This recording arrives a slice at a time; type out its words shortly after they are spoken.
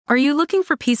Are you looking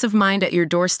for peace of mind at your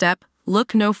doorstep?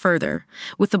 Look no further.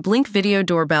 With the Blink Video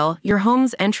Doorbell, your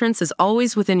home's entrance is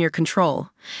always within your control.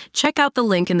 Check out the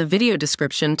link in the video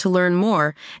description to learn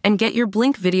more and get your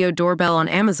Blink Video Doorbell on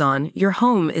Amazon. Your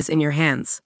home is in your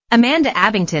hands. Amanda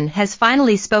Abbington has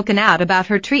finally spoken out about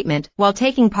her treatment while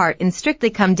taking part in Strictly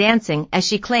Come Dancing, as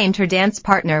she claimed her dance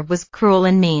partner was cruel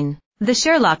and mean. The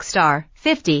Sherlock star,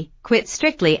 50, quit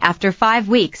Strictly after 5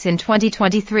 weeks in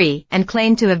 2023 and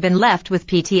claimed to have been left with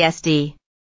PTSD.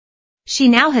 She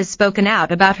now has spoken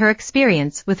out about her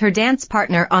experience with her dance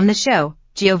partner on the show,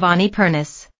 Giovanni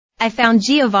Pernice. "I found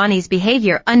Giovanni's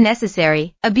behavior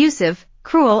unnecessary, abusive,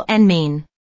 cruel and mean.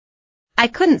 I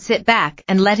couldn't sit back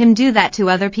and let him do that to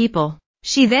other people."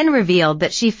 She then revealed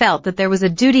that she felt that there was a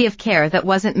duty of care that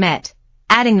wasn't met,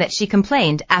 adding that she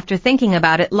complained after thinking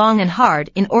about it long and hard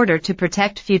in order to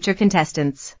protect future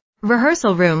contestants.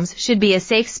 "Rehearsal rooms should be a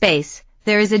safe space,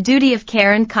 there is a duty of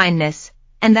care and kindness,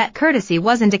 and that courtesy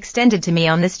wasn't extended to me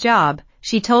on this job,"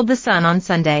 she told The Sun on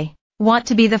Sunday. Want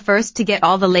to be the first to get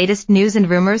all the latest news and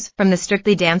rumors from the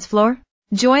Strictly dance floor?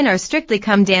 Join our Strictly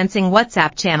Come Dancing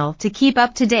WhatsApp channel to keep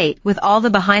up to date with all the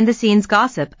behind-the-scenes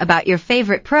gossip about your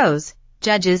favorite pros,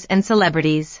 judges and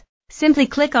celebrities. Simply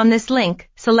click on this link,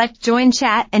 select Join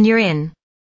Chat and you're in.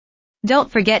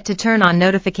 Don't forget to turn on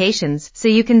notifications so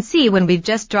you can see when we've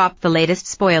just dropped the latest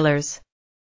spoilers.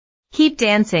 Keep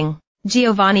dancing.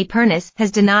 Giovanni Pernice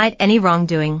has denied any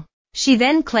wrongdoing. She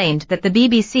then claimed that the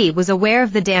BBC was aware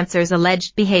of the dancer's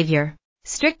alleged behavior.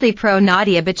 Strictly pro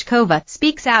Nadia Bychkova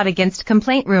speaks out against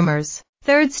complaint rumors.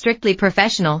 Third Strictly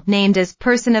professional named as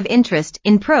person of interest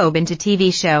in probe into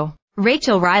TV show.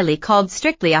 Rachel Riley called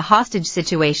Strictly a hostage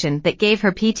situation that gave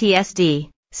her PTSD.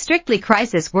 Strictly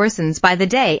crisis worsens by the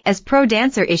day as pro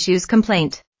dancer issues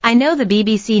complaint. "I know the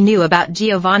BBC knew about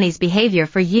Giovanni's behavior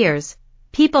for years.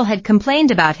 People had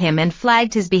complained about him and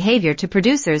flagged his behavior to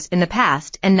producers in the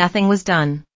past and nothing was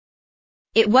done.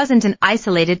 It wasn't an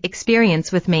isolated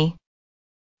experience with me.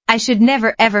 I should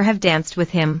never ever have danced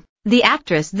with him." The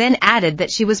actress then added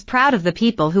that she was proud of the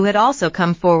people who had also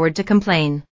come forward to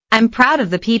complain. "I'm proud of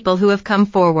the people who have come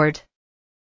forward.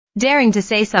 Daring to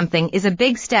say something is a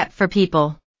big step for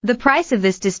people. The price of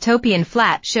this dystopian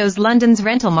flat shows London's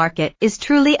rental market is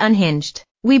truly unhinged.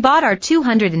 We bought our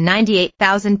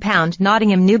 £298,000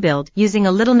 Nottingham new build using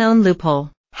a little-known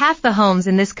loophole. Half the homes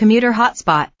in this commuter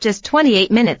hotspot, just 28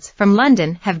 minutes from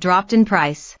London, have dropped in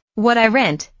price. What I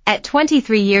rent, at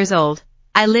 23 years old,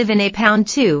 I live in a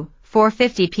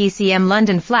 £2,450 PCM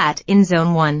London flat in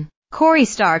Zone 1. Corey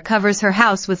Starr covers her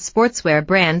house with sportswear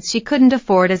brands she couldn't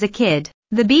afford as a kid.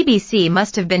 The BBC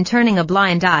must have been turning a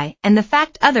blind eye, and the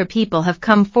fact other people have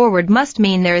come forward must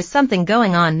mean there is something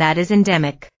going on that is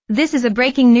endemic. This is a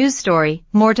breaking news story,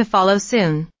 more to follow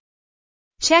soon.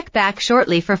 Check back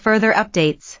shortly for further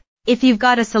updates. If you've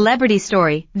got a celebrity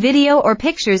story, video or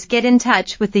pictures, get in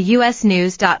touch with the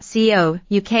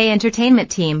usnews.co.uk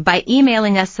entertainment team by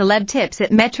emailing us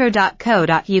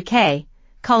celebtips@metro.co.uk.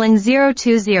 calling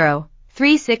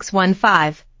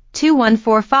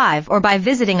 020-3615-2145 or by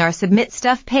visiting our Submit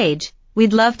Stuff page.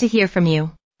 We'd love to hear from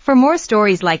you. For more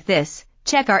stories like this,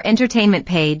 check our entertainment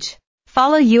page.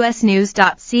 Follow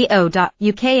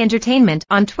usnews.co.uk entertainment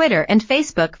on Twitter and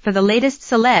Facebook for the latest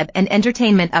celeb and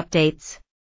entertainment updates.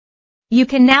 You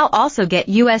can now also get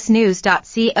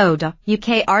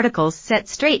usnews.co.uk articles set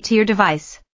straight to your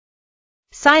device.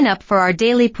 Sign up for our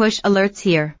daily push alerts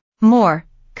here. More.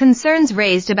 Concerns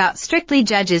raised about Strictly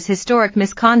judges' historic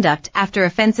misconduct after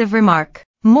offensive remark.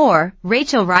 More,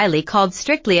 Rachel Riley called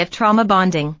Strictly a trauma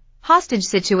bonding hostage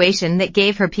situation that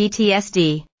gave her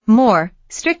PTSD. More,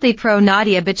 Strictly pro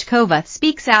Nadia Bychkova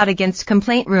speaks out against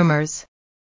complaint rumors.